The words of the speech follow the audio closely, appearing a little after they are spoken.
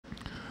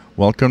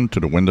Welcome to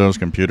the Windows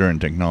Computer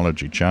and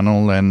Technology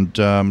channel. And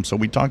so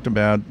we talked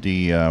about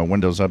the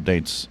Windows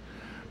updates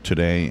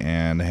today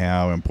and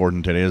how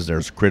important it is.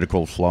 There's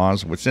critical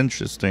flaws. What's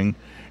interesting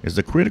is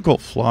the critical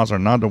flaws are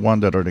not the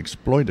ones that are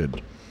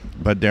exploited,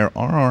 but there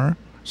are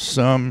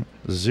some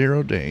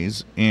 0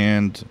 days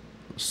and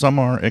some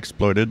are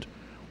exploited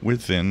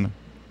within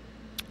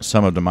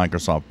some of the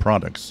Microsoft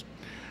products.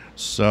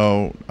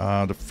 So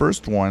the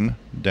first one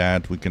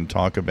that we can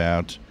talk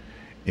about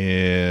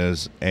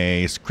is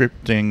a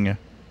scripting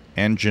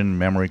engine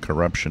memory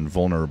corruption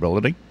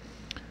vulnerability.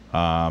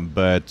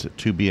 But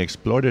to be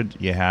exploited,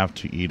 you have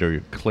to either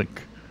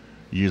click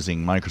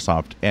using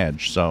Microsoft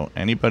Edge. So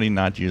anybody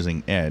not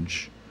using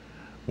Edge,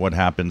 what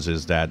happens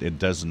is that it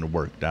doesn't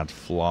work. That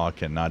flaw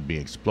cannot be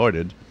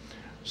exploited.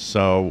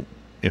 So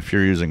if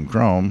you're using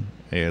Chrome,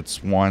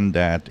 it's one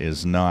that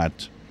is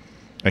not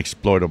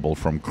exploitable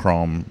from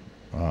Chrome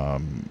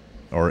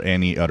or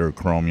any other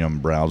Chromium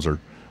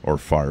browser or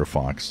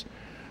Firefox.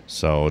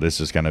 So this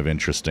is kind of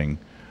interesting.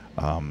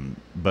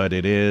 But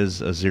it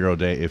is a 0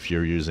 day if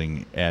you're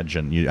using Edge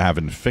and you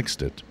haven't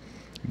fixed it.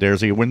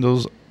 There's a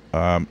Windows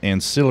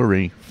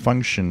ancillary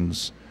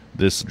functions,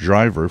 this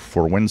driver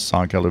for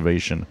WinSock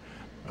elevation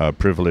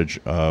privilege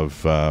of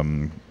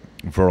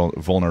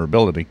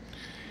vulnerability.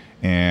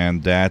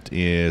 And that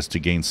is to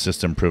gain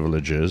system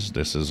privileges.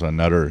 This is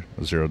another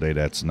 0 day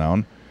that's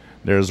known.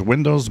 There's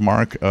Windows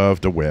Mark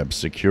of the Web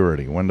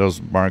Security. Windows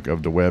Mark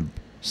of the Web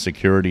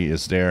Security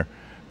is there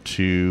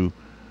to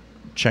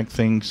check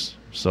things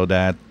so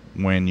that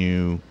when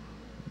you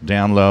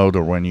download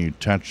or when you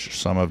touch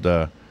some of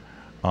the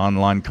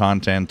online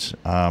content,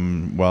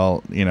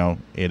 well, you know,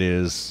 it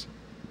is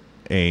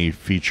a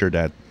feature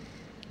that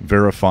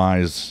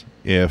verifies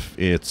if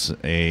it's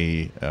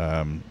a,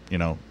 you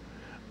know,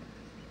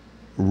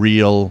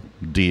 real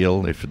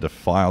deal, if the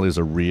file is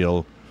a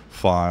real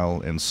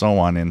file and so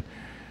on. And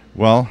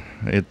well,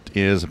 it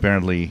is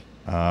apparently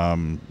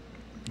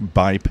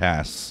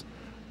bypass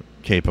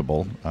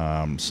capable.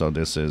 So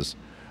this is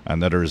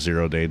another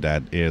 0 day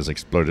that is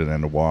exploited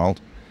in the wild.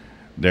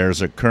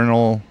 There's a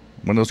kernel,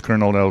 Windows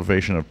kernel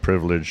elevation of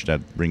privilege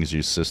that brings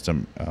you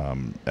system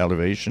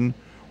elevation.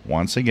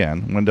 Once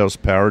again, Windows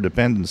power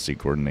dependency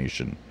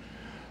coordination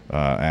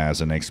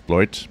as an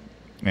exploit.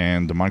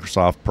 And the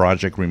Microsoft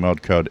Project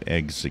Remote Code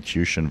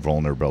Execution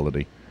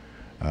vulnerability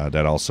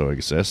that also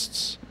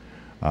exists.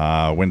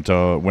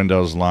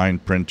 Windows Line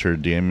Printer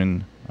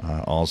Daemon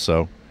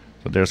also.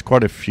 So there's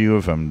quite a few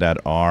of them that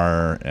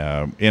are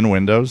in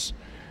Windows,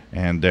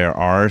 and there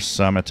are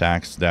some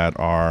attacks that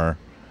are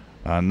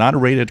not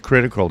rated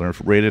critical, they're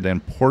rated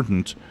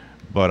important,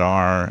 but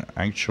are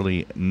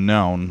actually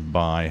known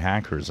by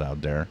hackers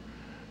out there.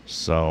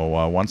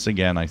 So once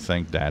again, I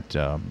think that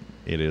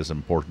it is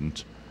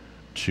important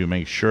to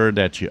make sure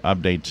that you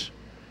update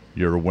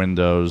your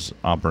Windows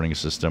operating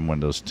system,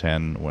 Windows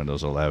 10,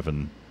 Windows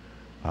 11,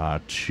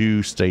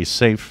 to stay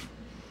safe.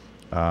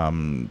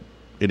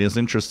 It is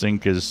interesting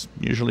because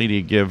usually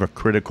they give a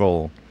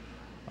critical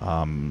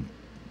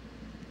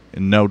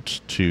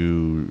note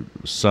to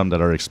some that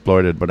are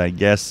exploited, but I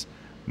guess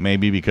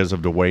maybe because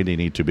of the way they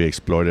need to be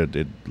exploited,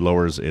 it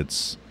lowers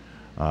its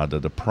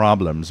the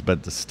problems.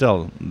 But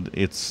still,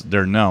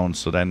 they're known,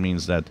 so that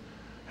means that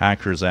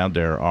hackers out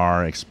there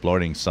are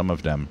exploiting some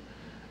of them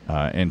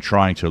and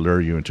trying to lure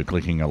you into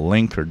clicking a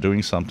link or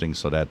doing something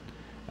so that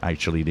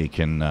actually they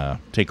can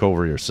take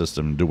over your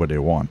system and do what they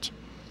want.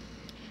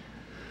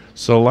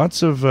 So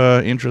lots of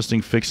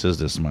interesting fixes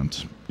this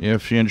month.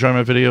 If you enjoy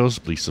my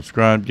videos, please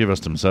subscribe, give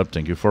us thumbs up.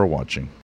 Thank you for watching.